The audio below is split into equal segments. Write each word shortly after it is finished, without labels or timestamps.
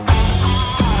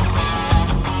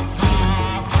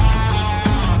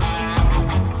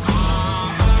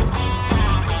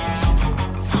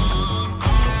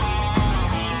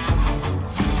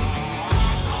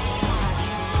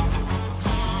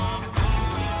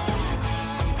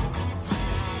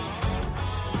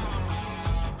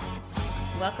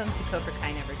Welcome to Cobra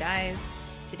Kai Never Dies.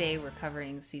 Today we're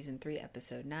covering Season 3,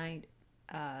 Episode 9,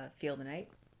 Feel the Night.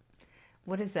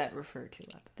 What does that refer to?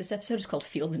 This episode is called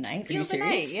Feel the Night. Feel Are you the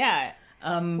serious? Night,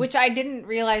 yeah. Which I didn't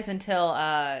realize until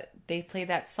they played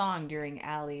that song during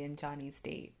Allie and Johnny's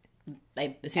date.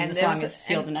 I assume the song is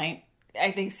Feel the Night.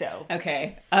 I think so.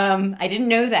 Okay. I didn't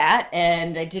know that,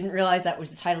 and I didn't realize that was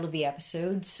the title of the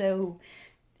episode, so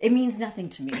it means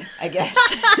nothing to me, I guess.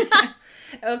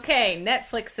 Okay,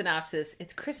 Netflix synopsis.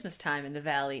 It's Christmas time in the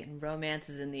valley and romance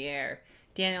is in the air.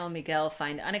 Daniel and Miguel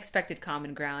find unexpected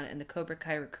common ground and the Cobra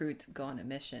Kai recruits go on a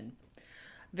mission.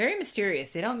 Very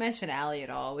mysterious. They don't mention Allie at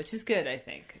all, which is good, I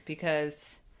think, because...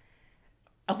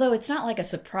 Although it's not like a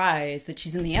surprise that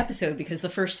she's in the episode because the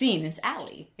first scene is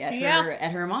Allie at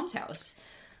her mom's house.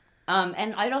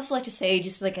 And I'd also like to say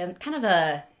just like a kind of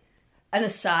an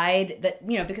aside that,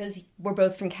 you know, because we're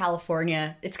both from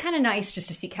California, it's kind of nice just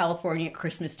to see California at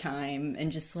Christmas time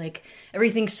and just like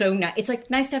everything's so nice. It's like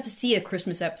nice to have to see a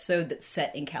Christmas episode that's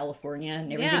set in California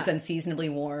and everything's unseasonably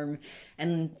warm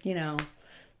and, you know,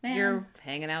 man. You're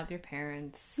hanging out with your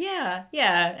parents. Yeah.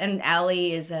 And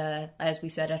Allie is, as we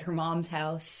said, at her mom's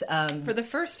house. For the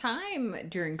first time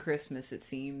during Christmas, it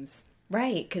seems.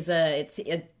 Right, because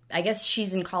I guess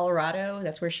she's in Colorado.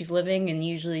 That's where she's living, and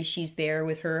usually she's there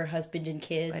with her husband and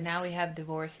kids. But now we have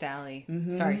divorced Allie.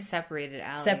 Mm-hmm. Sorry, separated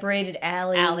Allie. Separated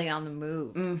Allie. Allie on the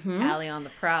move. Mm-hmm. Allie on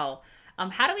the prowl.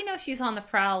 How do we know she's on the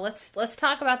prowl? Let's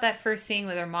talk about that first scene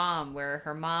with her mom, where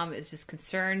her mom is just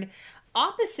concerned.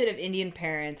 Opposite of Indian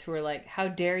parents who are like, how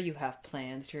dare you have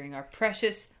plans during our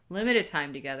precious, limited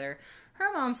time together.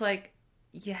 Her mom's like,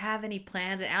 you have any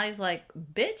plans? And Allie's like,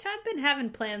 bitch, I've been having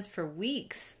plans for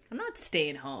weeks. I'm not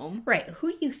staying home. Right.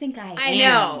 Who do you think I am? I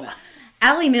know.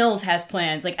 Allie Mills has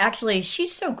plans. Like, actually,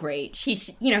 she's so great. She's,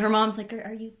 you know, her mom's like,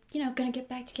 are you, you know, going to get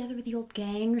back together with the old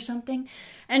gang or something?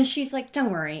 And she's like,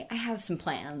 don't worry, I have some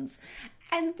plans.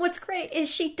 And what's great is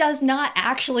she does not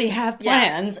actually have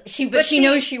plans. Yeah. But she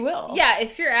knows she will. Yeah,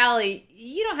 if you're Allie,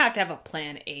 you don't have to have a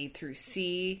plan A through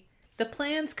C. The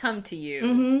plans come to you.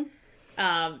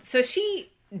 Mm-hmm. So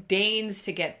she deigns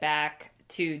to get back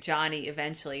to Johnny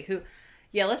eventually, who,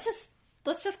 yeah, let's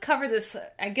just cover this.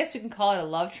 I guess we can call it a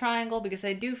love triangle, because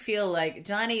I do feel like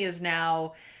Johnny is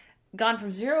now gone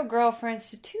from 0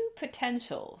 girlfriends to 2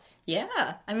 potentials.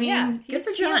 Yeah. I mean, good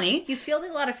for Johnny. He's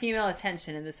fielding a lot of female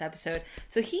attention in this episode.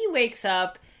 So he wakes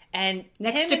up and...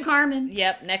 Next to Carmen.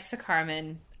 Yep, next to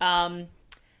Carmen.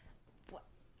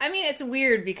 I mean, it's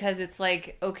weird because it's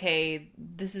like, okay,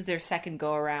 this is their second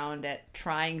go-around at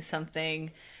trying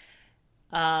something.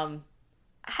 How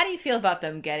do you feel about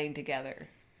them getting together?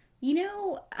 You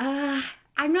know,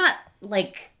 I'm not,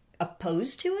 like,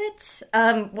 opposed to it.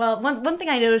 Well, one thing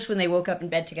I noticed when they woke up in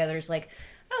bed together is like,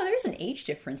 oh, there's an age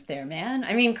difference there, man.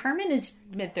 I mean, Carmen is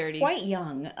mid-30s, quite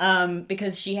young,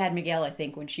 because she had Miguel, I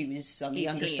think, when she was on the 18,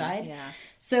 younger side. Yeah.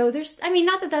 So there's, I mean,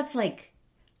 not that that's, like,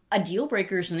 a deal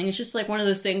breaker or something. It's just, like, one of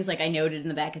those things, like, I noted in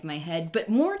the back of my head. But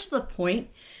more to the point,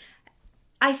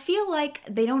 I feel like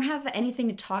they don't have anything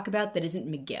to talk about that isn't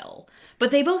Miguel.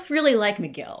 But they both really like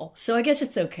Miguel, so I guess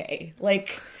it's okay.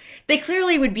 Like, they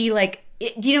clearly would be, like,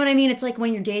 do you know what I mean? It's like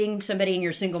when you're dating somebody and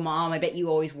you're a single mom, I bet you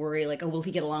always worry, like, oh, will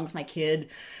he get along with my kid?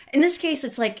 In this case,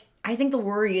 it's like, I think the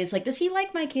worry is, like, does he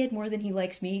like my kid more than he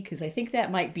likes me? Because I think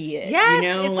that might be it. Yeah, you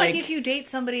know? It's like if you date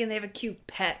somebody and they have a cute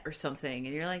pet or something,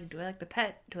 and you're like, do I like the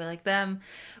pet? Do I like them?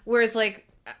 Where it's like,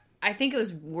 I think it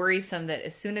was worrisome that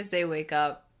as soon as they wake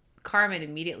up, Carmen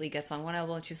immediately gets on one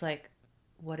elbow and she's like,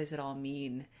 what does it all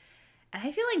mean? And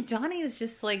I feel like Johnny is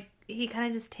just like, he kind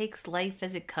of just takes life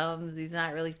as it comes. He's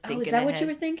not really thinking Oh, is that ahead. what you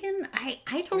were thinking? I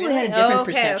totally Really? had a different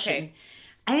okay, perception. okay.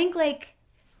 I think, like,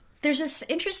 there's this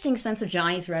interesting sense of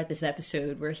Johnny throughout this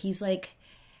episode where he's, like,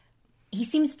 he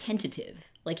seems tentative.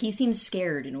 Like, he seems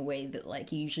scared in a way that,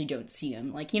 like, you usually don't see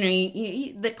him. Like, you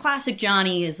know, the classic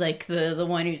Johnny is, like, the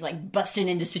one who's, like, busting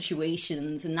into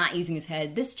situations and not using his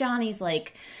head. This Johnny's,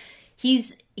 like, he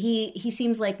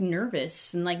seems, like,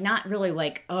 nervous and, like, not really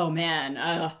like, oh,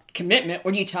 man, commitment,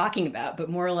 what are you talking about? But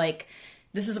more like,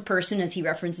 this is a person, as he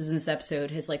references in this episode,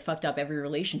 has, like, fucked up every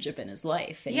relationship in his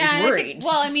life. And he's worried.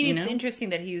 It's interesting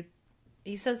that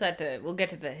he says that we'll get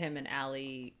to the him and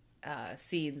Allie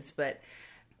scenes, but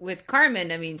with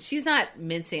Carmen, I mean, she's not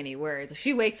mincing any words.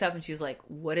 She wakes up and she's like,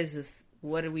 what is this?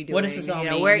 What are we doing? What does this all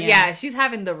mean? Yeah, she's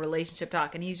having the relationship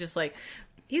talk, and he's just like,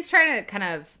 he's trying to kind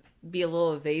of be a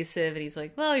little evasive, and he's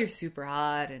like, well, you're super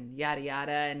hot, and yada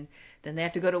yada, and then they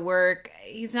have to go to work.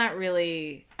 He's not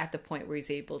really at the point where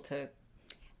he's able to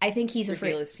I think he's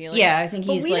afraid. His feelings. Yeah, I think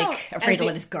he's like afraid to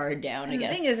let his guard down. I guess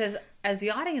the thing is, as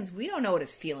the audience, we don't know what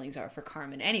his feelings are for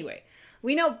Carmen anyway.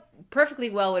 We know perfectly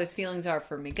well what his feelings are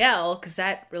for Miguel, because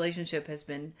that relationship has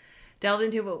been delved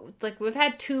into, but like we've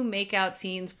had 2 makeout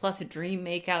scenes plus a dream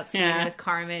makeout scene with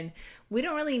Carmen. We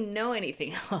don't really know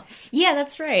anything else. Yeah,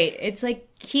 that's right. It's like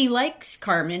he likes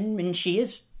Carmen and she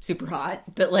is super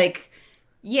hot, but like,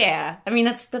 yeah, I mean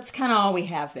that's kind of all we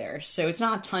have there. So it's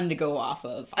not a ton to go off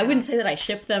of. I wouldn't say that I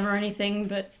ship them or anything,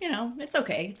 but you know, it's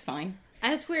okay. It's fine.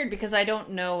 And it's weird because I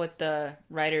don't know what the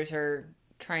writers are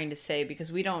trying to say,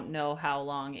 because we don't know how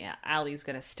long Allie's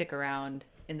going to stick around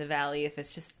in the valley, if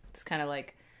it's kind of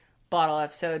like bottle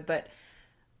episode. But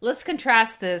let's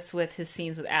contrast this with his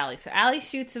scenes with Allie. So Allie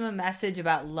shoots him a message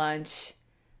about lunch.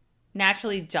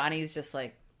 Naturally, Johnny's just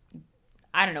like,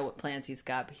 I don't know what plans he's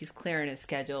got, but he's clearing his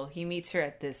schedule. He meets her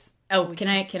at this. Oh, can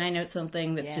I note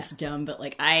something that's just dumb, but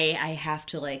like I have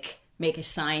to like make a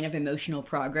sign of emotional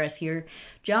progress here.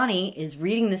 Johnny is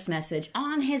reading this message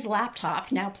on his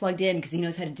laptop, now plugged in because he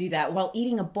knows how to do that, while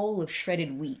eating a bowl of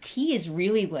shredded wheat. He is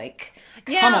really like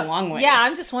come a long way. Yeah,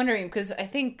 I'm just wondering, because I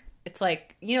think it's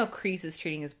like, you know, Kreese is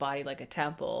treating his body like a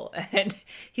temple, and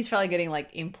he's probably getting like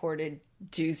imported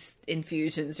juice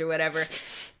infusions or whatever.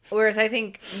 Whereas I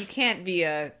think you can't be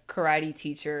a karate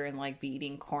teacher and like be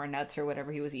eating corn nuts or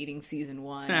whatever he was eating season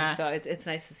 1. So it's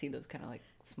nice to see those kind of like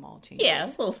small changes. Yeah,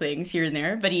 little things here and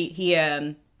there. But he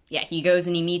goes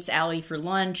and he meets Allie for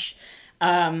lunch.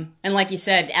 And like you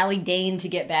said, Allie deigned to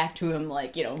get back to him,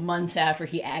 like, you know, months after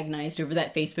he agonized over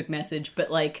that Facebook message.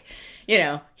 But like, you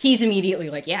know, he's immediately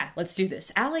like, yeah, let's do this.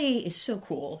 Allie is so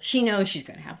cool. She knows she's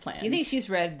going to have plans. You think she's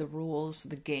read the rules,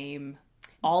 the game,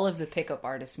 all of the pickup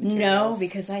artist materials? No,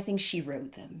 because I think she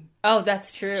wrote them. Oh,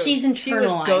 that's true. She's internalized. She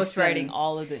was ghostwriting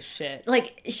all of this shit.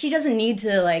 Like, she doesn't need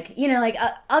to, like, you know, like,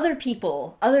 other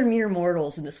people, other mere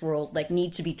mortals in this world, like,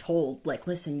 need to be told, like,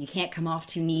 listen, you can't come off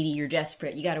too needy, you're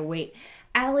desperate, you gotta wait.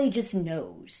 Allie just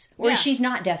knows. Or she's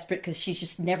not desperate because she's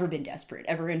just never been desperate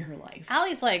ever in her life.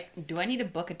 Allie's like, do I need to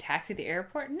book a taxi at the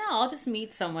airport? No, I'll just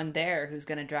meet someone there who's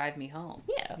going to drive me home.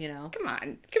 Yeah. You know? Come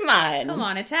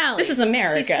on, it's Allie. This is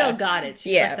America. She's still got it.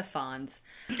 She's like the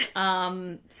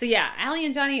Fonz. So yeah, Allie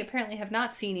and Johnny apparently have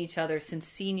not seen each other since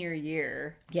senior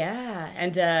year. Yeah,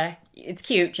 and it's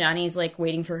cute. Johnny's like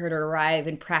waiting for her to arrive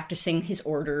and practicing his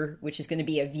order, which is going to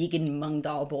be a vegan mung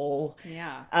dal bowl.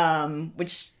 Yeah.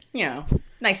 Which... you know,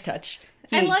 nice touch.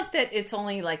 I like that it's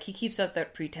only like he keeps up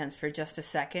that pretense for just a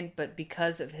second, but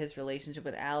because of his relationship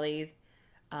with Allie,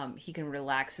 he can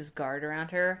relax his guard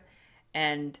around her,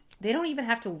 and they don't even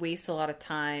have to waste a lot of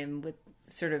time with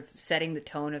sort of setting the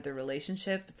tone of the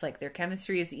relationship. It's like their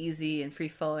chemistry is easy and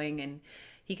free-flowing, and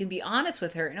he can be honest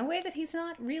with her in a way that he's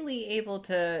not really able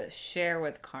to share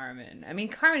with Carmen. I mean,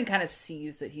 Carmen kind of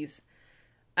sees that he's,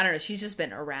 I don't know, she's just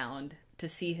been around to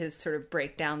see his sort of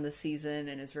breakdown this season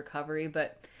and his recovery,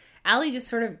 but Allie just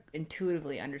sort of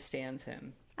intuitively understands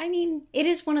him. I mean, it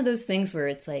is one of those things where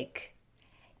it's like,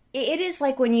 it is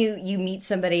like when you meet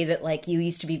somebody that like you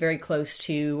used to be very close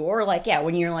to, or like, yeah,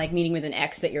 when you're like meeting with an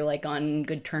ex that you're like on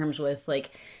good terms with,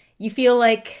 like you feel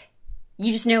like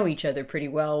you just know each other pretty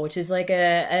well, which is like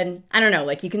I don't know,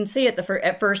 like you can see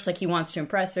at first like he wants to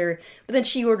impress her, but then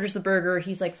she orders the burger,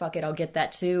 he's like, fuck it, I'll get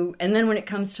that too. And then when it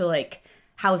comes to like,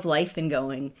 how's life been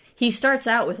going? He starts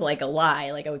out with like a lie,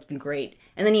 like, oh, it's been great.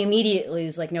 And then he immediately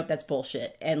is like, nope, that's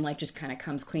bullshit. And like just kind of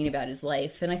comes clean about his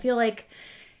life. And I feel like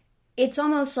it's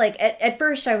almost like, at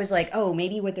first I was like, oh,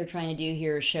 maybe what they're trying to do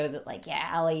here is show that like, yeah,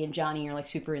 Allie and Johnny are like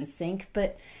super in sync.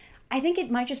 But I think it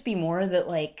might just be more that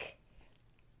like,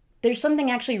 there's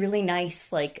something actually really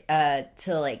nice like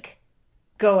to like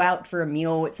go out for a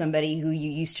meal with somebody who you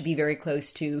used to be very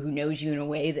close to, who knows you in a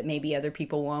way that maybe other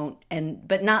people won't.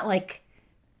 But not like,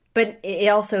 but it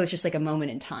also is just like a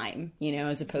moment in time, you know,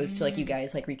 as opposed to like you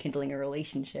guys like rekindling a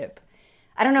relationship.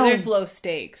 I don't know. So there's low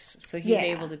stakes, so he's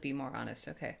able to be more honest.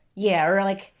 Okay. Yeah, or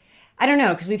like, I don't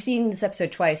know, because we've seen this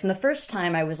episode twice, and the first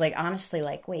time I was like, honestly,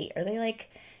 like, wait, are they like,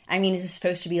 I mean, is this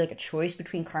supposed to be like a choice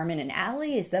between Carmen and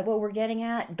Allie? Is that what we're getting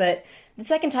at? But the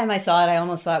second time I saw it, I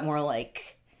almost saw it more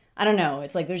like, I don't know,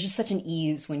 it's like there's just such an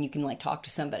ease when you can like talk to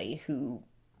somebody who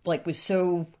like was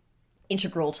so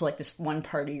integral to like this one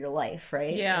part of your life,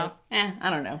 right? Yeah. Like, I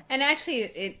don't know. And actually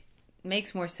it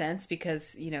makes more sense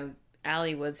because, you know,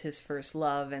 Allie was his first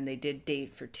love and they did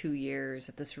date for 2 years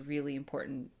at this really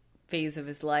important phase of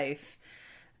his life,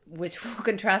 which will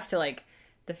contrast to like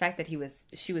the fact that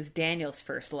she was Daniel's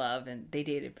first love and they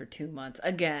dated for 2 months.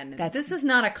 Again, this is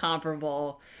not a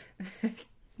comparable thing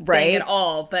at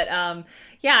all. But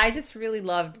yeah, I just really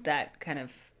loved that kind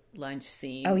of lunch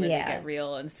scene where they get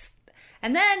real. And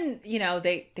And then, you know,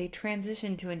 they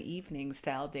transition to an evening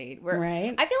style date where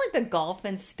Right. I feel like the golf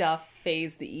and stuff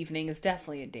phase, the evening is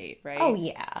definitely a date, right? Oh,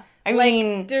 yeah. I Like,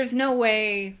 mean, there's no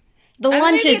way. the I mean,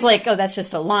 lunch maybe is it's- like, oh, that's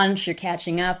just a lunch, you're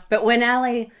catching up. But when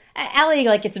Allie,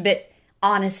 like, it's a bit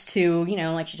honest to, you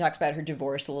know, like, she talks about her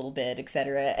divorce a little bit,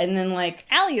 etc. And then, like,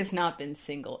 Allie has not been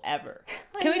single ever.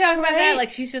 Can we know, talk about right? that?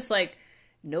 Like, she's just like,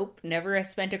 nope, never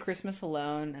spent a Christmas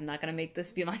alone. I'm not going to make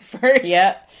this be my first.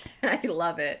 yeah, I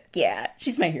love it. yeah,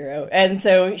 she's my hero. And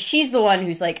so she's the one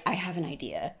who's like, I have an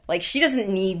idea. Like, she doesn't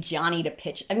need Johnny to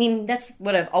pitch. I mean, that's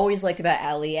what I've always liked about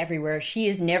Allie everywhere. She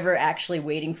is never actually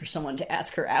waiting for someone to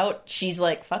ask her out. She's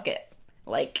like, fuck it.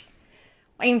 Like,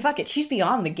 I mean, fuck it. She's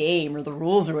beyond the game or the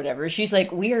rules or whatever. She's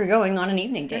like, we are going on an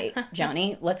evening date,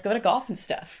 Johnny. Let's go to golf and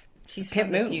stuff. She's It's a pimp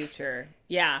from the move. future.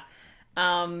 Yeah.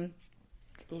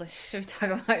 Should we talk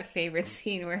about my favorite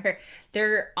scene where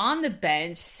they're on the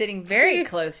bench, sitting very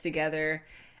close together.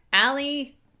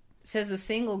 Allie says the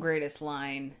single greatest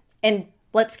line. And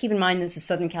let's keep in mind this is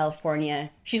Southern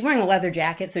California. She's wearing a leather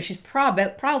jacket, so she's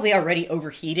probably already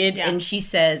overheated. Yeah. And she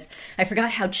says, I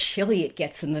forgot how chilly it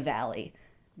gets in the valley.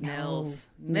 Mills.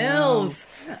 No.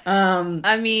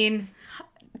 I mean,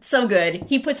 So good.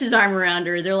 He puts his arm around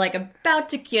her. They're like about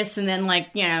to kiss, and then, like,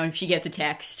 you know, she gets a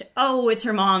text. Oh, it's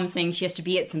her mom saying she has to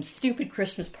be at some stupid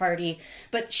Christmas party,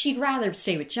 but she'd rather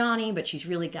stay with Johnny, but she's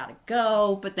really got to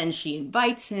go. But then she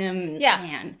invites him. yeah.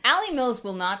 Man. Allie Mills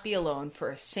will not be alone for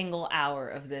a single hour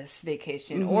of this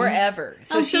vacation or ever.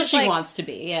 So Until she's she like, wants to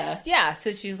be, yeah. Yeah,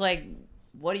 so she's like,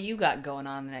 what do you got going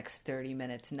on the next 30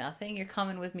 minutes? Nothing? You're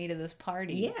coming with me to this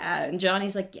party. Yeah, and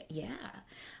Johnny's like, yeah.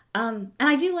 And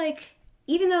I do like,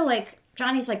 even though, like,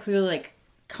 Johnny's, like, clearly, like,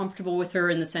 comfortable with her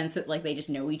in the sense that, like, they just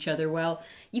know each other well,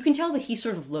 you can tell that he's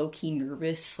sort of low-key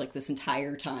nervous, like, this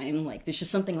entire time. Like, there's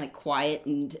just something, like, quiet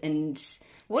and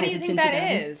What do you think hesitant that about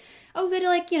him. is? Oh, that,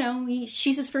 like, you know,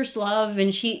 she's his first love,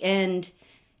 and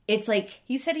it's like,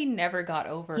 He said he never got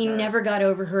over he her. never got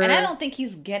over her. And I don't think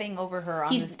he's getting over her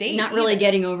on He's this date. not really either.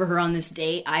 getting over her on this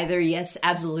date either. Yes,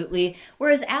 absolutely.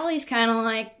 Whereas Allie's kind of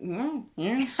like,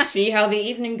 yeah, see how the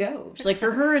evening goes. Like,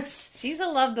 for her, it's... She's a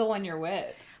love the one you're with.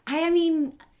 I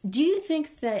mean, do you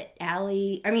think that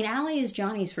Allie is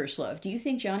Johnny's first love. Do you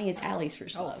think Johnny is Allie's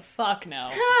first Oh, love? fuck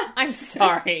no. I'm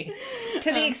sorry.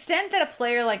 To the extent that a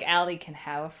player like Allie can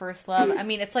have a first love, I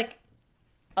mean, it's like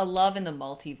a love in the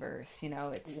multiverse, you know?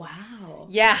 It's Wow.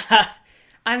 Yeah.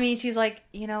 I mean, she's like,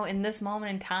 you know, in this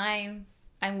moment in time,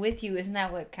 I'm with you. Isn't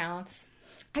that what counts?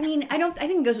 I mean, I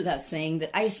think it goes without saying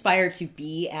that I aspire to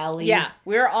be Allie. Yeah.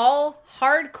 We're all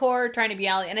hardcore trying to be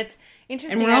Allie. And it's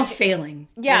interesting. And we're all I- failing.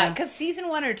 Yeah, because season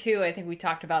 1 or 2, I think we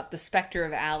talked about the specter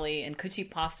of Allie and could she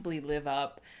possibly live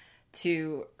up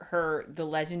to the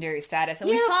legendary status. And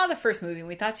we Yeah. saw the first movie and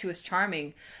we thought she was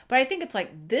charming. But I think it's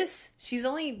like this, she's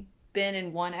only been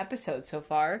in one episode so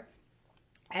far.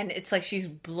 And it's like she's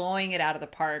blowing it out of the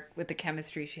park with the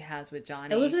chemistry she has with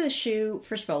Johnny. Elizabeth Shue,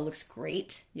 first of all, looks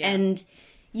great. Yeah. And,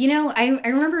 you know, I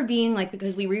remember being like,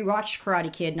 because we rewatched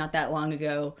Karate Kid not that long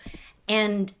ago,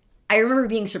 and I remember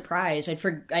being surprised.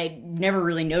 I never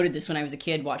really noted this when I was a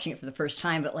kid watching it for the first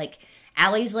time, but, like,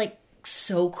 Allie's, like,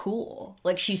 so cool.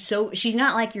 Like, she's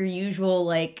not like your usual,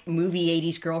 like, movie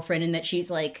 80s girlfriend in that she's,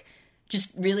 like, just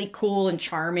really cool and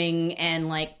charming and,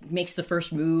 like, makes the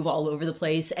first move all over the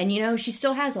place. And, you know, she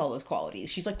still has all those qualities.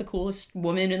 She's, like, the coolest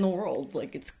woman in the world.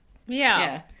 Like, it's...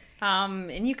 Yeah.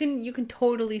 And you can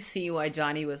totally see why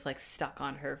Johnny was like stuck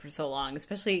on her for so long.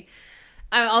 Especially,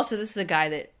 also this is a guy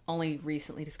that only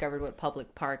recently discovered what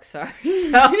public parks are.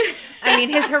 So I mean,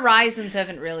 his horizons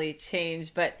haven't really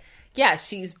changed. But yeah,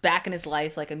 she's back in his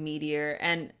life like a meteor.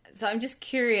 And so I'm just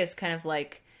curious, kind of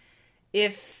like,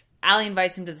 if Allie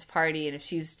invites him to this party, and if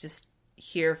she's just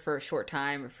here for a short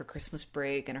time or for Christmas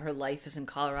break, and her life is in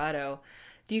Colorado,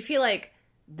 do you feel like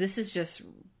this is just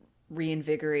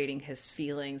reinvigorating his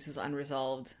feelings, his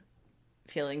unresolved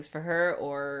feelings for her,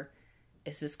 or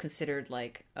is this considered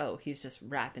like, oh, he's just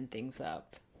wrapping things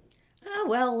up? Oh,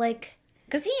 well, like...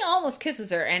 Because he almost kisses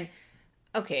her, and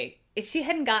okay, if she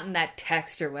hadn't gotten that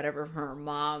text or whatever from her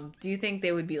mom, do you think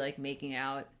they would be like making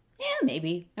out? Yeah,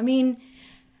 maybe. I mean,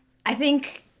 I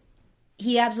think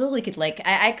he absolutely could, like,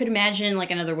 I could imagine, like,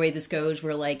 another way this goes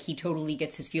where, like, he totally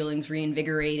gets his feelings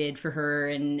reinvigorated for her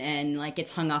and like,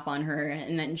 gets hung up on her,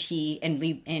 and then she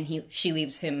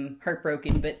leaves him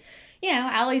heartbroken. But, you know,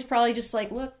 Allie's probably just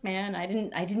like, look, man, I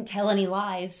didn't tell any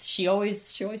lies. She always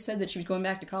said that she was going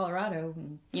back to Colorado,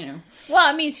 and, you know. Well,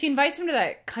 I mean, she invites him to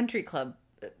that country club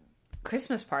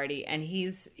Christmas party, and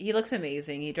he looks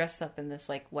amazing. He dressed up in this,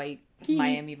 like, white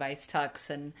Miami Vice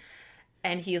tux, and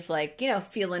and he's like,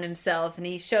 feeling himself, and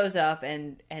he shows up,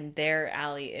 and there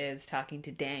Allie is talking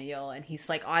to Daniel, and he's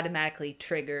like automatically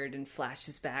triggered and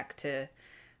flashes back to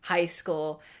high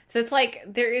school. So it's like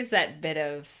there is that bit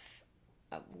of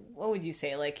what would you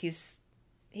say? Like he's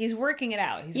working it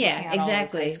out. He's working out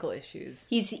exactly. all his high school issues.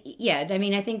 I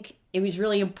mean, I think it was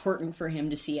really important for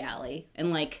him to see Allie,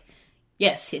 and like,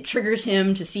 yes, it triggers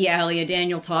him to see Allie and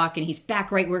Daniel talk, and he's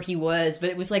back right where he was. But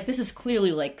it was like, this is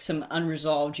clearly like some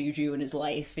unresolved juju in his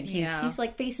life, and he's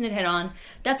like facing it head on.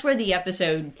 That's where the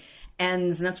episode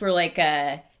ends, and that's where like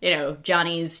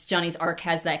Johnny's arc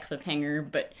has that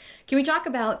cliffhanger. But can we talk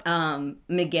about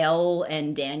Miguel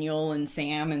and Daniel and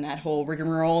Sam and that whole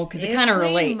rigmarole, because it kind of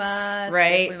relates,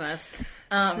 right? We must.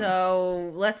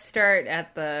 So let's start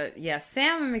at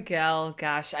Sam and Miguel.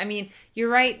 Gosh, I mean, you're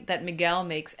right that Miguel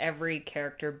makes every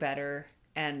character better,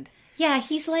 and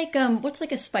he's like what's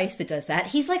like a spice that does that?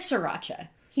 He's like sriracha.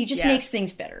 He just makes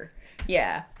things better.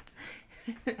 Yeah.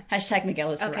 Hashtag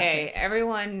Miguel is sriracha. Okay,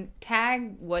 everyone,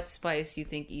 tag what spice you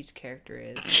think each character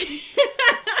is.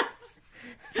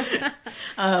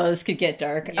 Oh, this could get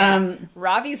dark. Yeah.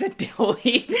 Robbie's a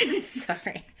dillweed.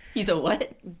 Sorry. He's a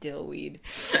what? Dillweed.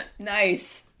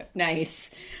 Nice.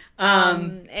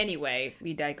 Anyway,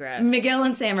 we digress. Miguel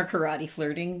and Sam are karate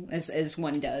flirting, as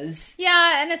one does.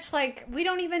 Yeah, and it's like we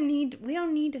don't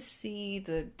need to see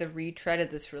the retread of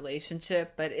this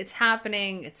relationship, but it's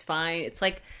happening. It's fine.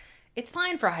 It's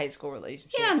fine for a high school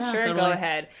relationship. Yeah, no, sure, totally. Go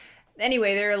ahead.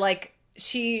 Anyway, they're like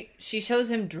she shows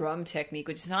him drum technique,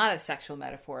 which is not a sexual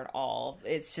metaphor at all.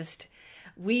 It's just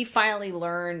we finally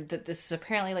learned that this is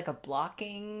apparently like a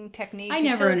blocking technique. I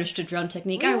never understood drum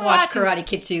technique. I watched Karate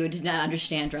Kid 2 and did not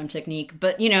understand drum technique.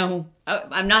 But,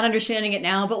 I'm not understanding it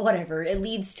now, but whatever. It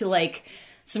leads to, like,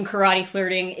 some karate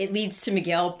flirting. It leads to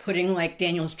Miguel putting, like,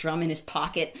 Daniel's drum in his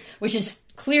pocket, which is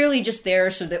clearly just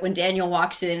there so that when Daniel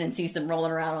walks in and sees them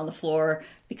rolling around on the floor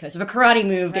because of a karate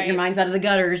move, get your minds out of the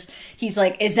gutters, he's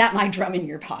like, is that my drum in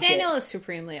your pocket? Daniel is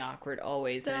supremely awkward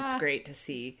always, and it's great to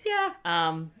see. Yeah.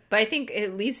 But I think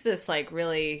at least this like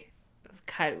really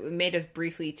made us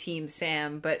briefly team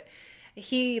Sam, but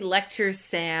he lectures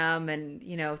Sam and,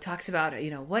 talks about,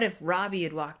 what if Robbie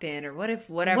had walked in, or what if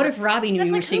whatever. What if Robbie knew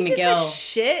you were seeing Miguel?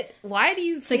 Shit. Why do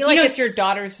you feel like it's your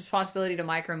daughter's responsibility to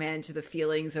micromanage the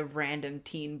feelings of random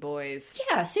teen boys?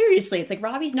 Yeah, seriously. It's like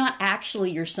Robbie's not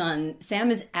actually your son. Sam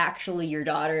is actually your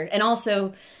daughter. And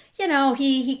also,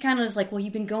 he kind of is like, well,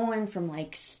 you've been going from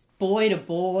like boy to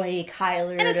boy,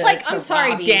 Kyler. And it's like, I'm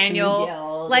sorry, Robbie,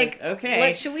 Daniel. Like,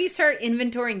 okay. Should we start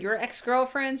inventorying your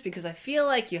ex-girlfriends? Because I feel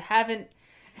like you haven't.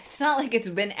 It's not like it's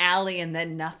been Allie and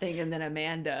then nothing and then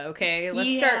Amanda, okay?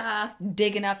 Let's start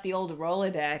digging up the old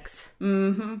Rolodex.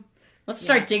 Mm-hmm. Let's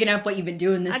start digging up what you've been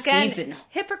doing this season.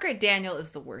 Hypocrite Daniel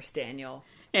is the worst Daniel.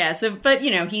 Yeah, but,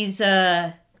 he's,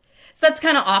 so that's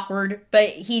kind of awkward, but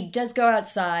he does go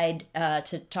outside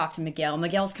to talk to Miguel.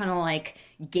 Miguel's kind of, like,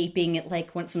 gaping at,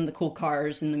 like, some of the cool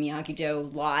cars in the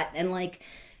Miyagi-Do lot, and, like,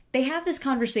 they have this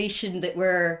conversation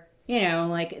where,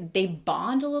 like, they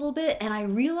bond a little bit, and I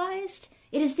realized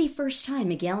it is the first time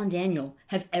Miguel and Daniel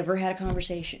have ever had a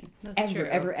conversation. That's true.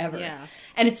 Ever. Yeah.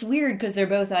 And it's weird because they're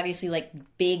both obviously like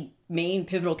big, main,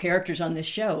 pivotal characters on this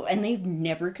show, and they've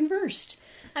never conversed.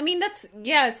 I mean,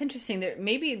 it's interesting that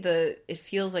maybe it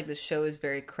feels like the show is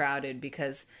very crowded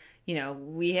because,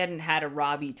 we hadn't had a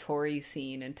Robbie Tori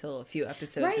scene until a few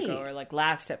episodes ago, or like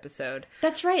last episode.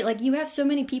 That's right. Like, you have so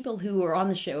many people who are on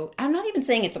the show. I'm not even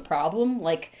saying it's a problem.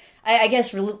 Like, I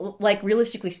guess,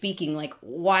 realistically speaking, like,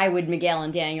 why would Miguel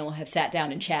and Daniel have sat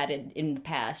down and chatted in the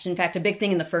past? In fact, a big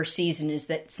thing in the first season is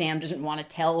that Sam doesn't want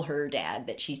to tell her dad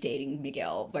that she's dating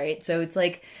Miguel, right? So it's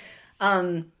like,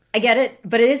 I get it,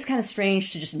 but it is kind of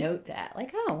strange to just note that.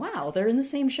 Like, oh, wow, they're in the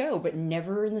same show, but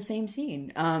never in the same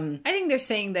scene. I think they're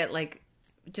saying that, like,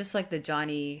 just like the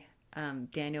Johnny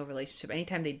Daniel relationship,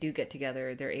 anytime they do get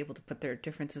together, they're able to put their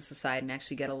differences aside and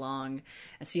actually get along.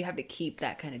 And so you have to keep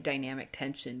that kind of dynamic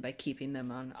tension by keeping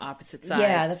them on opposite sides.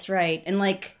 Yeah, that's right. And,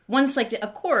 like, once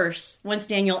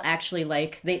Daniel actually,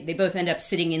 like, they both end up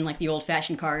sitting in, like, the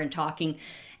old-fashioned car and talking,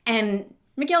 and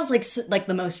Miguel's like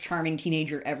the most charming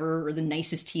teenager ever, or the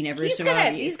nicest teen ever. He's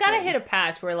got to hit a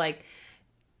patch where, like,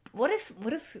 what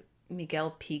if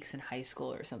Miguel peaks in high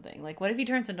school or something? Like, what if he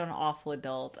turns into an awful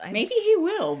adult? Maybe he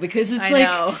will, because it's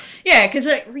know. Yeah, because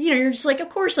you're just like, of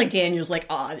course, like, Daniel's like,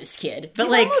 this kid, but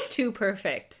he's like almost too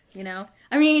perfect,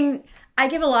 I mean, I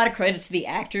give a lot of credit to the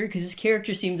actor because his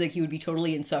character seems like he would be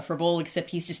totally insufferable, except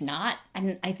he's just not.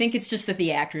 And I think it's just that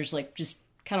the actor's like just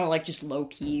kind of like just low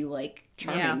key, like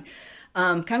charming. Yeah.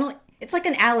 Kind of like, it's like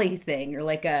an Ally thing or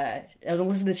like an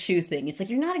Elizabeth Shue thing. It's like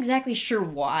you're not exactly sure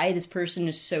why this person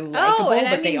is so likable,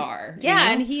 but they are. Yeah, you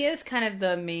know? and he is kind of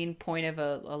the main point of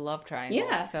a love triangle.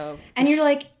 Yeah. So, and you're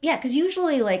like, yeah, because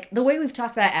usually, like, the way we've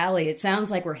talked about Ally, it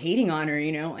sounds like we're hating on her,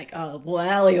 you know? Like, oh, well,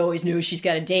 Ally always knows she's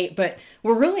got a date, but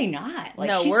we're really not. Like,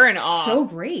 no, she's we're in awe. so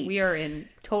great. We are in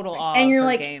total awe and you're of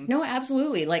her like, game. no,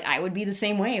 absolutely. Like, I would be the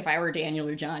same way if I were Daniel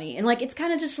or Johnny. And, like, it's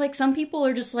kind of just like, some people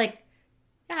are just like,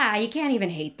 you can't even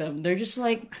hate them. They're just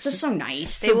like, it's just so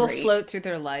nice. They so will great. float through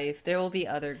their life. There will be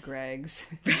other Gregs.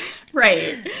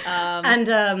 Right.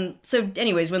 So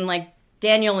anyways, when like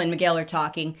Daniel and Miguel are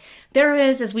talking, there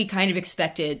is, as we kind of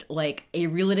expected, like a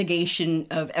relitigation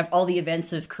of all the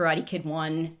events of Karate Kid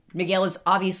 1. Miguel has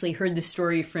obviously heard the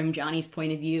story from Johnny's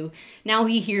point of view. Now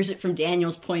he hears it from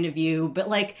Daniel's point of view. But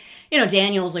like, you know,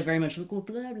 Daniel's like very much like, well,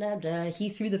 blah, blah, blah. He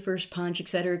threw the first punch,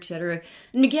 etc., etc.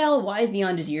 And Miguel, wise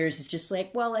beyond his years, is just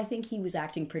like, well, I think he was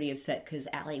acting pretty upset because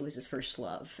Ally was his first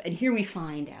love. And here we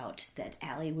find out that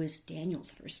Ally was Daniel's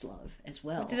first love as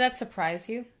well. Did that surprise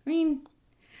you? I mean,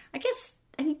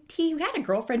 he had a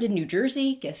girlfriend in New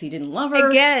Jersey. Guess he didn't love her.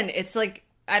 Again, it's like,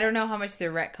 I don't know how much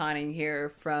they're retconning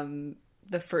here from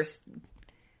the first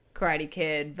Karate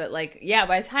Kid, but like, yeah,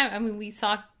 by the time, I mean, we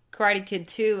saw Karate Kid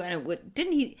 2, and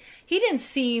he didn't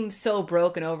seem so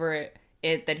broken over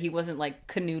it that he wasn't like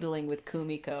canoodling with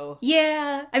Kumiko.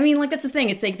 Yeah, I mean, like, that's the thing.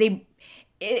 It's like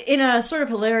in a sort of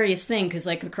hilarious thing, because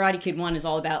like the Karate Kid 1 is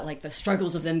all about like the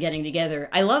struggles of them getting together.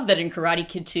 I love that in Karate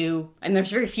Kid 2, and there's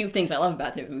very few things I love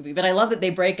about that movie, but I love that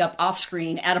they break up off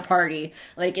screen at a party,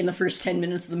 like in the first 10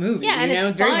 minutes of the movie. Yeah, and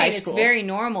it's very fine. high school. It's very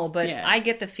normal, but Yeah. I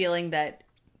get the feeling that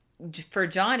for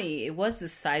Johnny, it was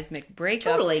this seismic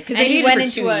breakup. Totally, because and they he dated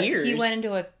went for into 2 years. He went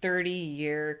into a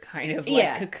 30-year kind of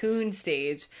like cocoon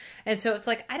stage, and so it's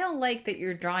like, I don't like that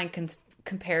you're drawing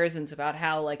comparisons about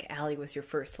how like Ally was your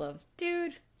first love,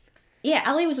 dude. Yeah,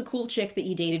 Ally was a cool chick that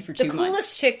you dated for 2 months. The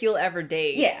coolest chick you'll ever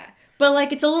date. Yeah, but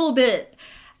like it's a little bit.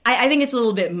 I think it's a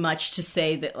little bit much to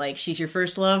say that like she's your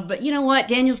first love, but you know what?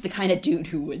 Daniel's the kind of dude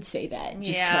who would say that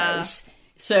just because.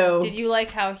 So did you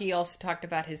like how he also talked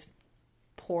about his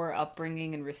poor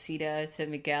upbringing and Reseda to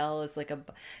Miguel as like a...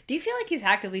 Do you feel like he's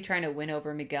actively trying to win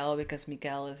over Miguel because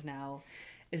Miguel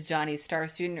is Johnny's star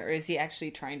student, or is he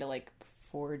actually trying to like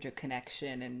forge a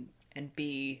connection and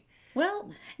be... Well,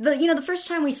 the first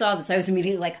time we saw this, I was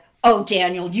immediately like, "Oh,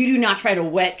 Daniel, you do not try to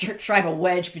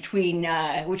wedge between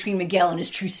Miguel and his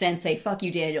true sensei. Fuck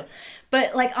you, Daniel."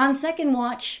 But like on second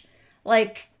watch,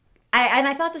 like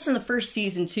I thought this in the first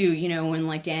season too. You know, when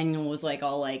like Daniel was like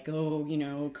all like, "Oh, you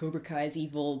know, Cobra Kai's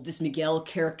evil. This Miguel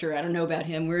character, I don't know about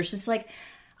him." Where it's just like,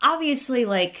 obviously,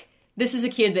 like, this is a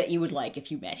kid that you would like if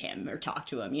you met him or talked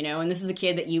to him, you know? And this is a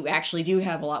kid that you actually do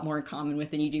have a lot more in common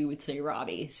with than you do with, say,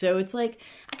 Robbie. So it's like,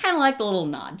 I kind of like the little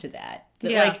nod to that.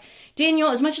 That, yeah. Like, Daniel,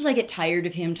 as much as I get tired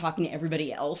of him talking to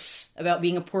everybody else about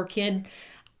being a poor kid,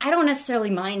 I don't necessarily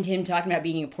mind him talking about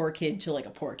being a poor kid to, like, a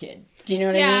poor kid. Do you know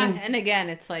what I mean? Yeah, and again,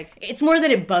 it's like... It's more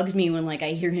that it bugs me when, like,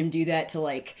 I hear him do that to,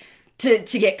 like, to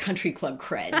get country club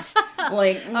cred.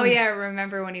 Like... Oh, yeah, I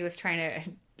remember when he was trying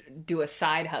to... do a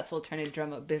side hustle, trying to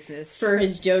drum up business for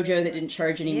his dojo that didn't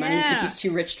charge any money because he's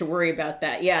too rich to worry about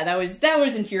that. Yeah, that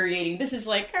was infuriating. This is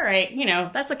like, all right, you know,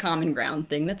 that's a common ground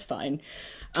thing. That's fine.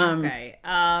 Okay.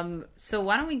 So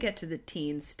why don't we get to the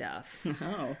teen stuff?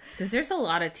 Oh, because there's a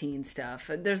lot of teen stuff.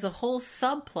 There's a whole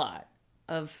subplot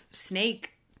of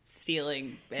Snake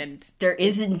stealing, and there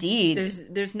is indeed.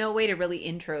 There's no way to really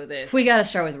intro this. We got to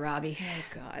start with Robbie.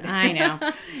 Oh God, I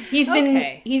know. He's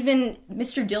been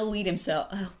Mr. Dillweed himself.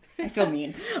 Oh. I feel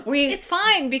mean. It's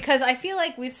fine because I feel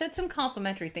like we've said some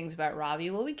complimentary things about Robbie.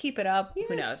 Will we keep it up? Yeah.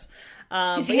 Who knows?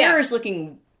 His hair is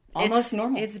looking almost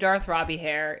normal. It's Darth Robbie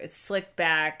hair. It's slicked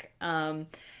back.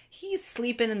 He's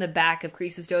sleeping in the back of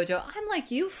Kreese's dojo. I'm like,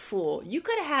 you fool. You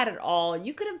could have had it all.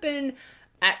 You could have been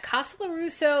at Casa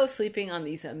LaRusso sleeping on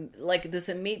these, this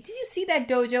amazing... Did you see that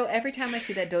dojo? Every time I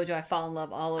see that dojo, I fall in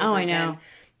love all over again. I know.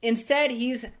 Instead,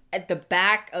 he's at the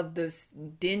back of this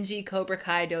dingy Cobra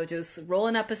Kai dojo,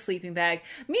 rolling up a sleeping bag.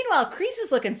 Meanwhile, Kreese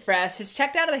is looking fresh. He's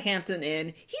checked out of the Hampton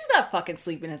Inn. He's not fucking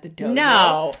sleeping at the dojo.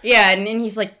 No. Yeah, and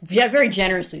he's like, very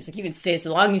generously. He's like, you can stay as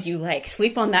long as you like.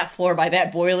 Sleep on that floor by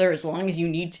that boiler as long as you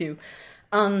need to.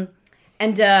 Of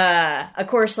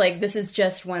course, like, this is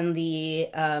just when the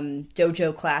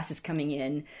dojo class is coming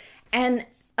in. And...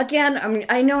 Again, I mean,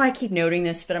 I know I keep noting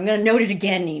this, but I'm going to note it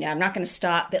again, Nina. I'm not going to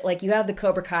stop. That, like, you have the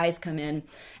Cobra Kais come in,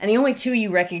 and the only two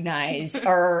you recognize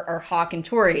are Hawk and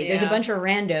Tori. Yeah. There's a bunch of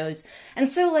randos. And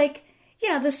so, like,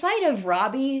 the sight of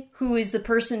Robbie, who is the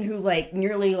person who, like,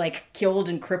 nearly, like, killed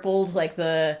and crippled, like,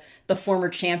 the former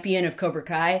champion of Cobra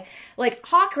Kai, like,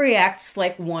 Hawk reacts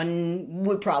like one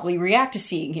would probably react to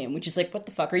seeing him, which is like, what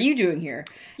the fuck are you doing here?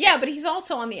 Yeah, but he's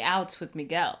also on the outs with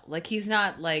Miguel. Like, he's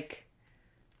not, like...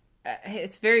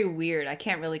 it's very weird. I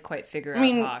can't really quite figure out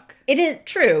Hawk. It is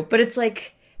true, but it's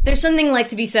like, there's something, like,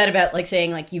 to be said about, like,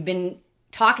 saying, like, you've been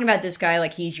talking about this guy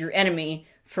like he's your enemy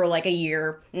for, like, a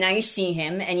year. Now you see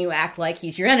him, and you act like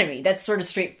he's your enemy. That's sort of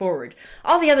straightforward.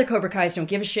 All the other Cobra Kais don't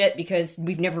give a shit, because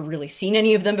we've never really seen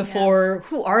any of them before. Yeah.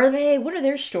 Who are they? What are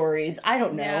their stories? I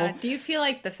don't know. Yeah. Do you feel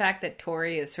like the fact that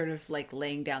Tori is sort of, like,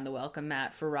 laying down the welcome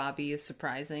mat for Robbie is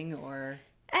surprising, or...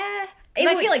 I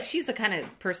feel like she's the kind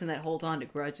of person that holds on to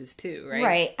grudges, too, right?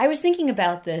 Right. I was thinking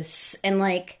about this, and,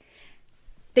 like,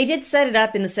 they did set it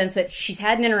up in the sense that she's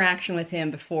had an interaction with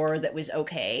him before that was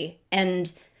okay,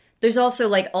 and... there's also,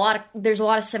 like, there's a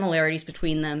lot of similarities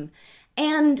between them.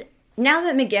 And now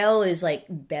that Miguel is, like,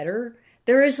 better,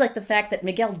 there is, like, the fact that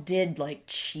Miguel did, like,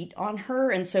 cheat on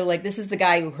her. And so, like, this is the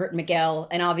guy who hurt Miguel,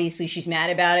 and obviously she's mad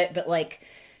about it. But, like,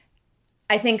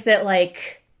 I think that,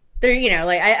 like, there,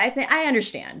 like, I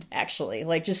understand, actually.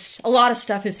 Like, just a lot of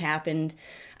stuff has happened.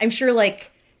 I'm sure,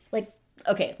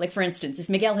 okay, like, for instance, if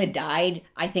Miguel had died,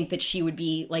 I think that she would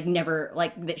be, like, never,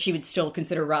 like, that she would still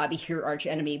consider Robbie her arch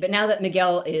enemy. But now that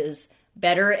Miguel is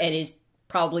better and is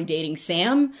probably dating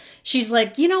Sam, she's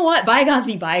like, you know what? Bygones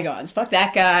be bygones. Fuck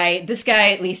that guy. This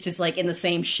guy at least is, like, in the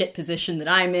same shit position that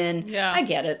I'm in. Yeah. I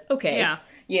get it. Okay. Yeah.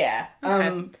 Yeah.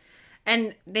 Okay.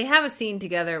 And they have a scene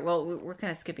together. Well, we're kind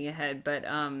of skipping ahead, but,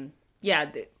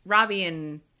 Robbie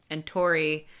and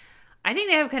Tori... I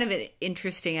think they have kind of an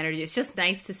interesting energy. It's just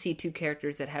nice to see two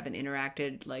characters that haven't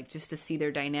interacted, like, just to see their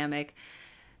dynamic.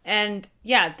 And,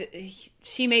 yeah,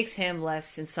 she makes him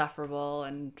less insufferable.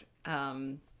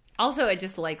 And also, I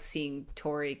just like seeing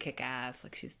Tori kick ass.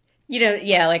 Like, she's...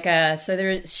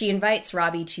 she invites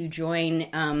Robbie to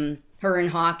join her and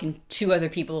Hawk and two other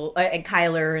people, and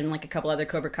Kyler and, like, a couple other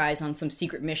Cobra Kais on some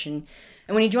secret mission.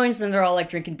 And when he joins them, they're all, like,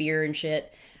 drinking beer and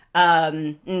shit.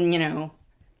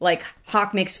 Like,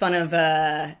 Hawk makes fun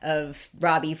of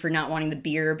Robbie for not wanting the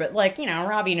beer, but, like,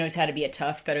 Robbie knows how to be a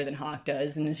tough better than Hawk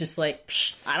does, and it's just like,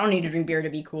 psh, I don't need to drink beer to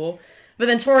be cool. But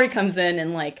then Tori comes in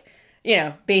and, like,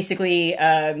 basically,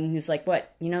 he's like,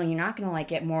 what, you're not gonna, like,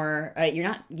 get more, you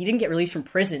didn't get released from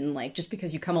prison, like, just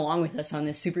because you come along with us on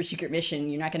this super secret mission,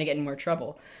 you're not gonna get in more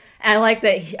trouble. And I like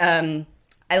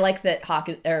that,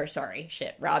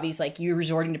 Robbie's like, you're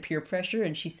resorting to peer pressure,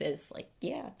 and she says, like,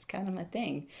 yeah, it's kind of my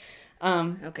thing.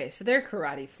 Okay, so they're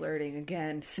karate flirting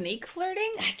again. Snake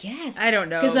flirting? I guess. I don't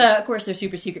know. Because, of course, their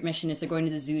super secret mission is they're going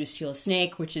to the zoo to steal a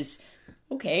snake, which is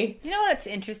okay. You know what's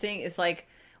interesting is, like,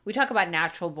 we talk about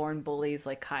natural-born bullies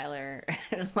like Kyler,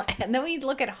 and then we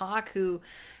look at Hawk, who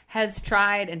has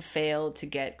tried and failed to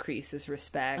get Kreese's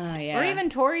respect. Or even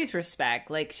Tori's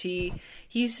respect. Like, he's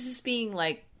just being,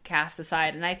 like, cast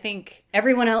aside, and I think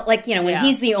everyone else, like, when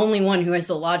he's the only one who has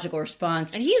the logical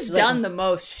response, and he's done the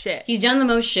most shit. He's done the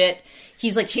most shit.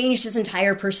 He's, like, changed his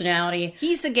entire personality.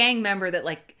 He's the gang member that,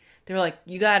 like, they're like,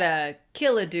 you gotta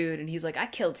kill a dude, and he's like, I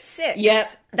killed 6.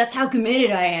 Yep, that's how committed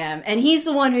I am. And he's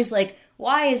the one who's like,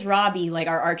 why is Robbie, like,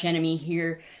 our arch enemy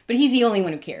here? But he's the only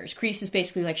one who cares. Kreese is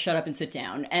basically like, shut up and sit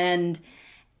down. And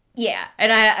yeah,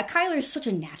 and Kyler is such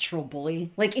a natural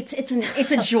bully. Like, it's a joy to watch.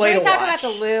 Can we talk about the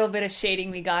little bit of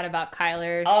shading we got about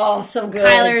Kyler? Oh, so good.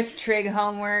 Kyler's trig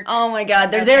homework. Oh my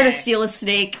god, they're there to steal a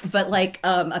snake, but, like,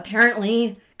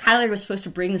 apparently Kyler was supposed to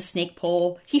bring the snake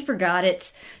pole. He forgot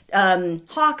it.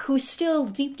 Hawk, who's still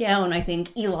deep down, I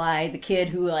think, Eli, the kid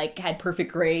who, like, had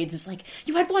perfect grades, is like,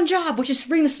 you had one job, which is to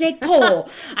bring the snake pole.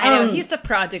 I know, he's the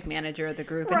project manager of the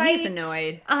group, and he's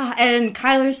annoyed. And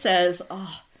Kyler says,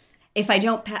 if I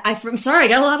don't I'm sorry, I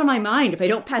got a lot on my mind. If I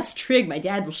don't pass trig, my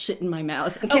dad will shit in my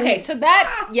mouth. Okay, so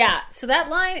that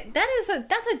line,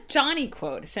 that's a Johnny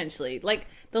quote, essentially. Like,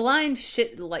 the line,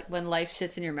 shit, like, when life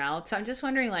shits in your mouth. So I'm just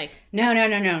wondering, like...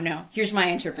 No. Here's my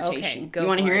interpretation. Okay, go. You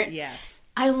want to hear it? Yes.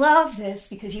 I love this,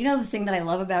 because the thing that I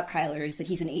love about Kyler is that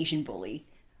he's an Asian bully.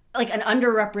 Like, an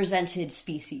underrepresented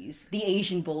species, the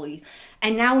Asian bully.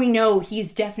 And now we know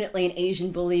he's definitely an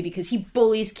Asian bully because he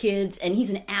bullies kids, and he's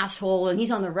an asshole, and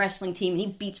he's on the wrestling team, and he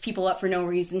beats people up for no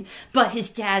reason, but his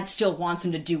dad still wants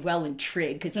him to do well in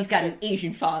trig because he's got an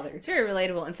Asian father. It's very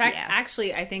relatable. In fact,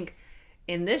 actually, I think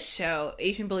in this show,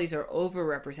 Asian bullies are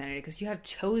overrepresented because you have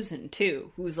Chosen,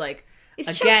 too, who's, like...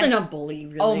 Is Chosen a bully,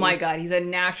 really? Oh my god, he's a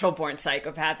natural-born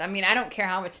psychopath. I mean, I don't care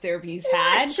how much therapy he's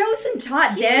had. Chosen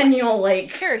taught Daniel, like...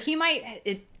 Sure, he might...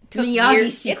 It took Miyagi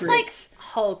years. secrets. It's like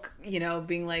Hulk,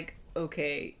 being like,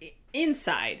 okay,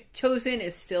 inside, Chosen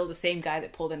is still the same guy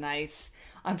that pulled a knife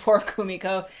on poor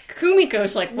Kumiko.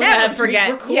 Kumiko's like, Never forget.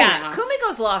 We're cool yeah, now.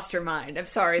 Kumiko's lost her mind. I'm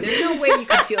sorry. There's no way you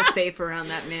can feel safe around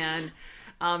that man,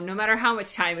 no matter how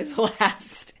much time has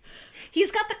elapsed. He's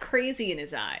got the crazy in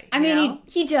his eye. I mean,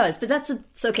 he does, but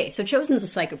it's okay. So Chosen's a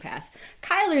psychopath.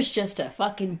 Kyler's just a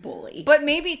fucking bully. But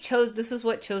maybe this is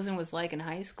what Chosen was like in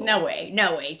high school. No way.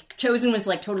 Chosen was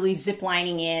like totally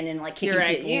ziplining in and like kicking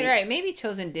people. You're right. Maybe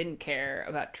Chosen didn't care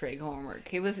about trig homework.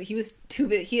 He was too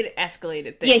busy. He had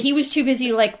escalated things. Yeah, he was too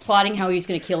busy like plotting how he was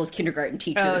going to kill his kindergarten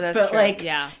teacher. Oh, that's but true. like,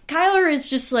 yeah. Kyler is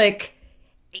just like.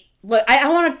 Look, I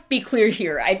want to be clear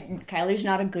here. Kyler's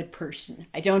not a good person.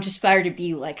 I don't aspire to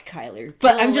be like Kyler.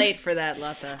 But I'm late for that,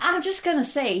 Lotta. I'm just gonna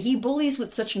say he bullies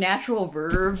with such natural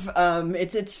verve.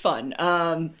 It's fun.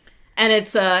 And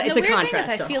it's a contrast.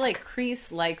 Thing is, I feel like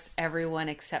Kreese likes everyone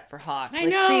except for Hawk. I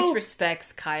know. Kreese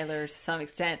respects Kyler to some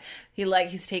extent.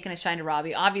 He's taken a shine to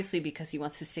Robbie, obviously because he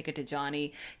wants to stick it to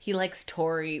Johnny. He likes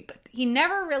Tori, but he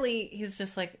never really. He's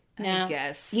just like, I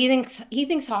guess he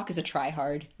thinks Hawk is a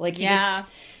tryhard. Like yeah.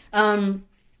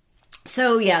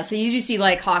 So you do see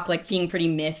like Hawk like being pretty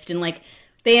miffed and like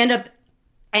they end up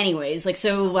anyways, like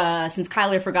so since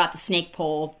Kyler forgot the snake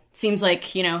pole, seems like,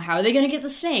 how are they gonna get the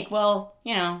snake? Well,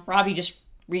 Robbie just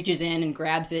reaches in and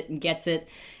grabs it and gets it,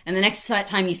 and the next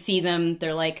time you see them,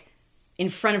 they're like in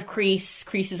front of Kreese.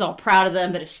 Kreese is all proud of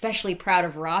them, but especially proud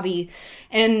of Robbie.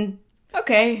 And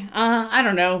okay, I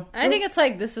don't know. I think it's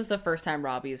like this is the first time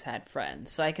Robbie has had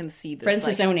friends, so I can see this. Friends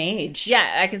his own age.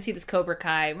 Yeah, I can see this Cobra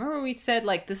Kai. Remember we said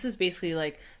like this is basically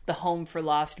like the home for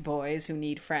lost boys who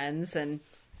need friends, and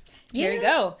here you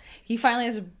go. He finally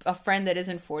has a friend that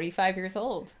isn't 45 years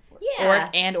old.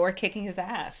 Yeah, or kicking his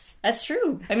ass. That's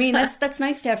true. I mean, that's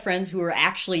nice to have friends who are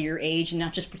actually your age and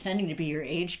not just pretending to be your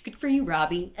age. Good for you,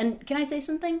 Robbie. And can I say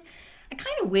something? I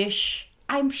kind of wish.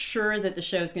 I'm sure that the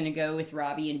show's going to go with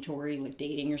Robbie and Tori like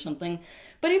dating or something,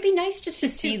 but it'd be nice just to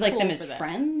see like them as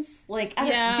friends. Like, do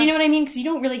you know what I mean? Because you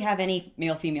don't really have any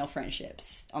male-female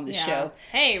friendships on this show.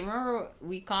 Hey, remember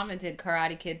we commented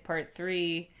Karate Kid Part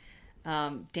 3,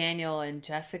 Daniel and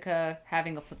Jessica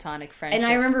having a platonic friendship,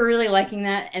 and I remember really liking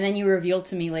that. And then you revealed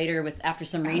to me later, after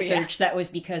some research, that was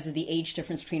because of the age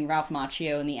difference between Ralph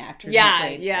Macchio and the actor.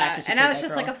 And I was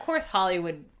just like, of course,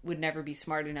 Hollywood would never be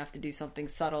smart enough to do something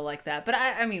subtle like that. But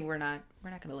I mean, we're not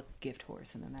going to look a gift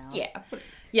horse in the mouth.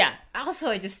 Yeah. Also,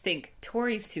 I just think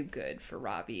Tori's too good for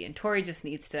Robbie, and Tori just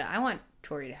needs to. I want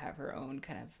Tori to have her own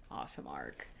kind of awesome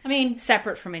arc. I mean,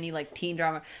 separate from any like teen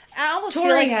drama. I almost Tori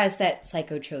feel like has that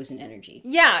psycho Chosen energy.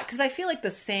 Yeah, because I feel like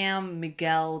the Sam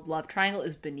Miguel love triangle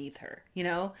is beneath her.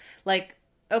 Like.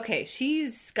 Okay,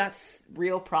 she's got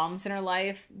real problems in her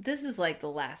life. This is like the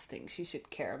last thing she should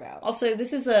care about. Also,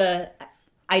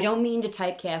 I don't mean to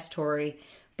typecast Tori,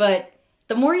 but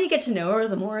the more you get to know her,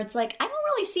 the more it's like, I don't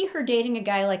really see her dating a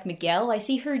guy like Miguel. I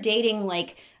see her dating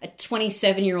like a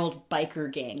 27-year-old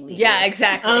biker gang leader. Yeah,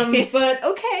 exactly. But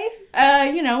okay,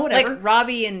 whatever. Like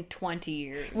Robbie in 20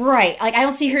 years. Right. Like, I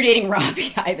don't see her dating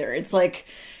Robbie either. It's like,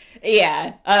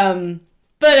 yeah.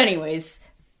 But anyways...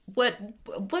 What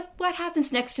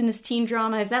happens next in this teen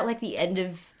drama? Is that like the end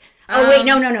of... Oh, wait,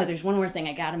 no. There's one more thing.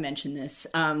 I gotta mention this.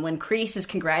 When Kreese is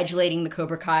congratulating the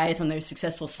Cobra Kais on their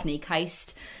successful snake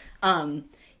heist,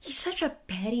 he's such a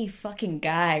petty fucking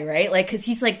guy, right? Like, because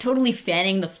he's like totally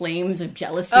fanning the flames of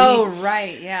jealousy. Oh,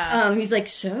 right, yeah. He's like,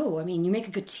 so, I mean, you make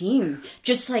a good team.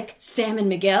 Just like Sam and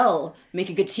Miguel make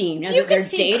a good team now that they're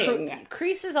dating.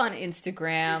 Kreese is on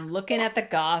Instagram, looking at the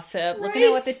gossip, looking at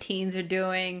what the teens are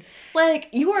doing. Like,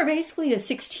 you are basically a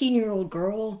 16-year-old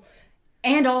girl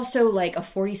and also like a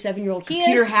 47-year-old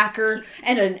computer hacker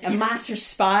and a master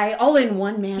spy all in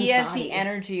one man's body. He has the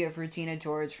energy of Regina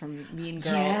George from Mean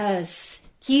Girls. Yes.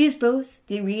 He is both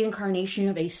the reincarnation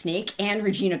of a snake and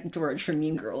Regina George from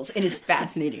Mean Girls. It is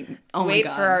fascinating. Oh my God.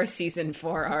 Wait for our season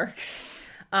 4 arcs.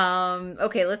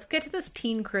 Okay, let's get to this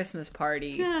teen Christmas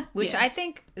party, which I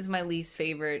think is my least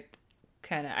favorite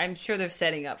kind of. I'm sure they're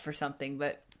setting up for something,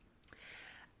 but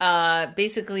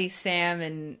basically Sam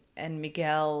and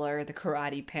Miguel are the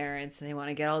karate parents, and they want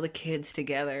to get all the kids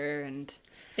together, and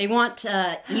they want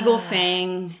Eagle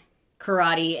Fang,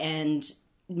 Karate, and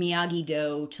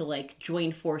Miyagi-Do to like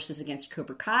join forces against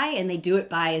Cobra Kai, and they do it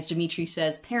by, as Dimitri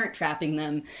says, parent trapping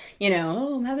them.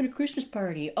 Oh, I'm having a Christmas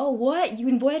party. Oh, what? You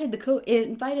invited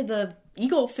the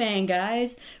Eagle Fang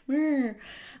guys. So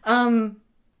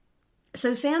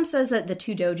Sam says that the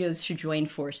two dojos should join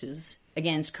forces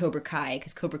against Cobra Kai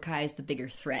because Cobra Kai is the bigger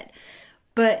threat.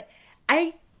 But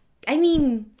I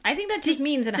mean, I think that just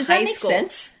means in high school. Does that make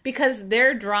sense? Because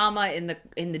their drama in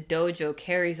the dojo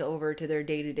carries over to their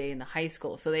day-to-day in the high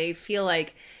school. So they feel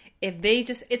like if they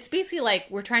just, it's basically like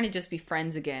we're trying to just be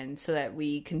friends again so that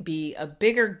we can be a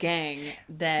bigger gang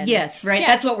than... Yes, right? Yeah.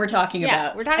 That's what we're talking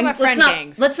about. We're talking about friend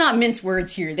gangs. Let's not mince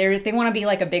words here. They want to be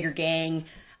like a bigger gang,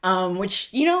 which,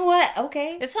 you know what?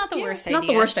 Okay. It's not the worst idea. Not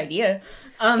the worst idea.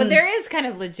 But there is kind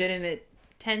of legitimate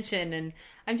tension, and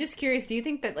I'm just curious, do you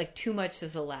think that like too much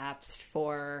has elapsed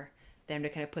for them to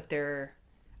kind of put their...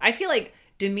 I feel like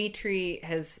Dimitri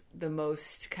has the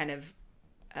most kind of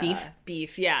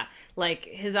beef, yeah. Like,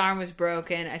 his arm was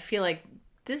broken. I feel like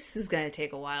this is going to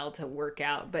take a while to work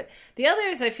out. But the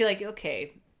others, I feel like,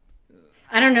 okay.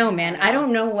 I don't know, man. I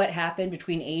don't know what happened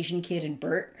between Asian Kid and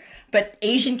Bert. But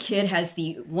Asian Kid has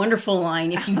the wonderful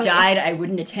line, if you died, I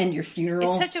wouldn't attend your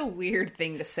funeral. It's such a weird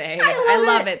thing to say. I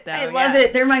love it, though. I love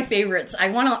it. They're my favorites. I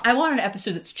want an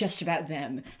episode that's just about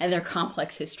them and their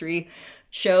complex history.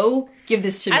 Show, give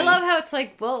this to me. I love how it's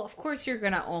like, well, of course you're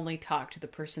going to only talk to the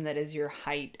person that is your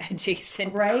height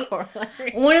adjacent. Right?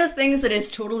 Corollary. One of the things that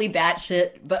is totally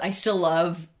batshit, but I still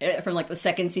love from like the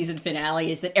second season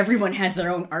finale is that everyone has their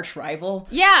own arch rival.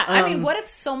 Yeah, I mean, what if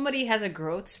somebody has a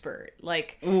growth spurt?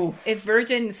 Like, if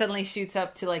Virgin suddenly shoots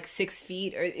up to like 6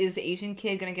 feet, or is the Asian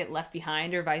Kid going to get left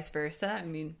behind or vice versa? I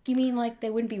mean... You mean like they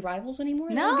wouldn't be rivals anymore?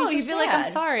 No, you'd be like,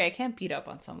 I'm sorry, I can't beat up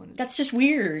on someone. That's just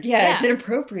weird. Yeah, it's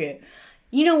inappropriate.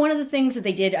 You know, one of the things that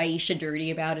they did Aisha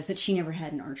dirty about is that she never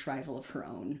had an arch rival of her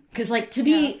own. Because, like, to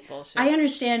be... I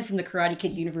understand from the Karate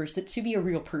Kid universe that to be a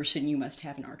real person, you must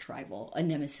have an arch rival, a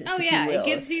nemesis, if you will. It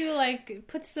gives you, like,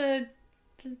 puts the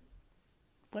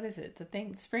what is it? The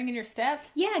thing, spring in your step?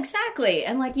 Yeah, exactly.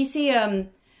 And, like, you see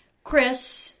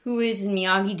Chris, who is in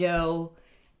Miyagi-Do,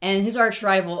 and his arch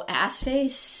rival,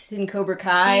 Assface, in Cobra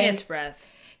Kai. Penis Breath.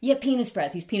 Yeah, Penis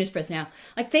Breath. He's Penis Breath now.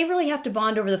 Like, they really have to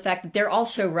bond over the fact that they're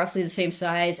also roughly the same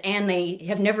size, and they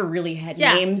have never really had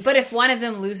names. But if one of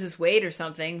them loses weight or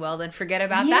something, well, then forget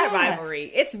about that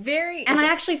rivalry. It's very... And I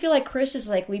actually feel like Chris is,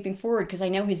 like, leaping forward, because I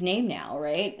know his name now,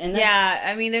 right? And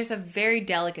I mean, there's a very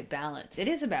delicate balance. It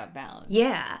is about balance.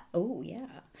 Yeah. Oh, yeah.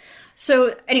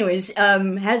 So, anyways,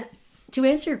 to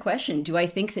answer your question, do I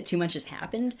think that too much has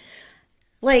happened?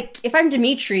 Like, if I'm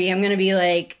Dimitri, I'm gonna be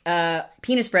like,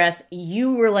 Penis Breath,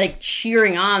 you were, like,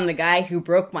 cheering on the guy who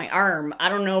broke my arm. I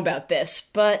don't know about this,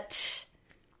 but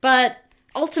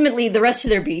ultimately, the rest of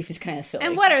their beef is kind of silly.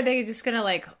 And what, are they just gonna,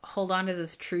 like, hold on to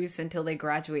this truce until they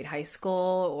graduate high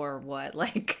school, or what?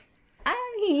 Like...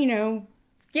 I mean, you know...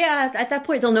 Yeah, at that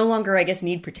point, they'll no longer, I guess,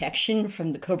 need protection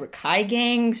from the Cobra Kai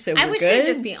gang, so we're good. I wish they'd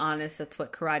just be honest, that's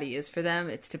what karate is for them.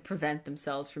 It's to prevent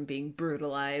themselves from being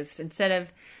brutalized, instead of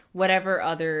whatever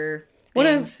other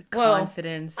things,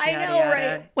 confidence, I know, yada.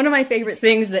 Right? One of my favorite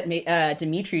things that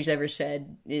Dimitri's ever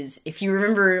said is, if you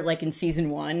remember, like, in season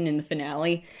 1, in the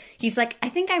finale, he's like, I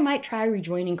think I might try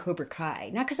rejoining Cobra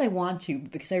Kai. Not because I want to,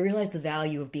 but because I realize the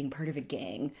value of being part of a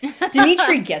gang.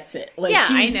 Dimitri gets it. Like, yeah,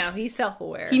 I know. He's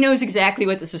self-aware. He knows exactly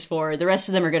what this is for. The rest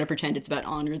of them are going to pretend it's about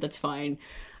honor. That's fine.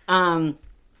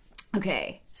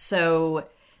 Okay, so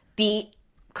the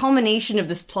culmination of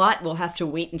this plot will have to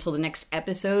wait until the next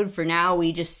episode. For now,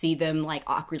 we just see them, like,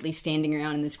 awkwardly standing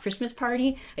around in this Christmas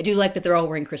party. I do like that they're all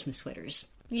wearing Christmas sweaters.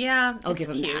 Yeah, I'll give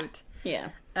them cute.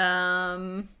 That.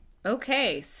 Yeah.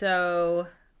 Okay, so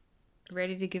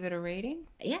ready to give it a rating?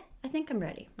 Yeah, I think I'm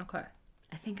ready. Okay.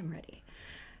 I think I'm ready.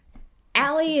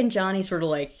 Allie and Johnny sort of,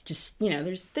 like, just, you know,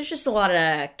 there's just a lot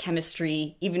of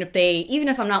chemistry. Even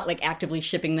if I'm not, like, actively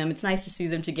shipping them, it's nice to see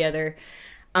them together.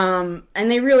 And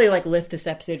they really, like, lift this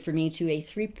episode for me to a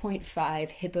 3.5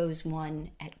 Hippos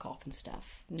 1 at Golf and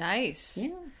Stuff. Nice.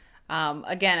 Yeah.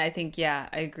 Again, I think, I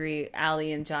agree.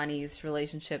 Allie and Johnny's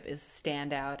relationship is a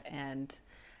standout, and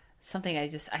something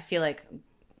I feel like,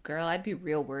 girl, I'd be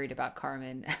real worried about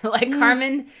Carmen.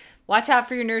 Carmen, watch out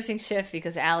for your nursing shift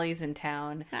because Allie's in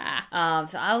town.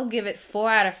 So I'll give it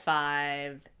 4 out of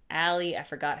 5. Allie, I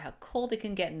forgot how cold it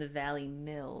can get in the Valley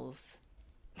Mills.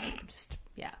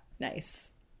 Nice.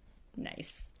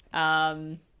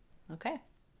 Okay.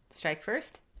 Strike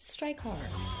first? Strike hard.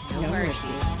 No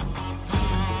mercy.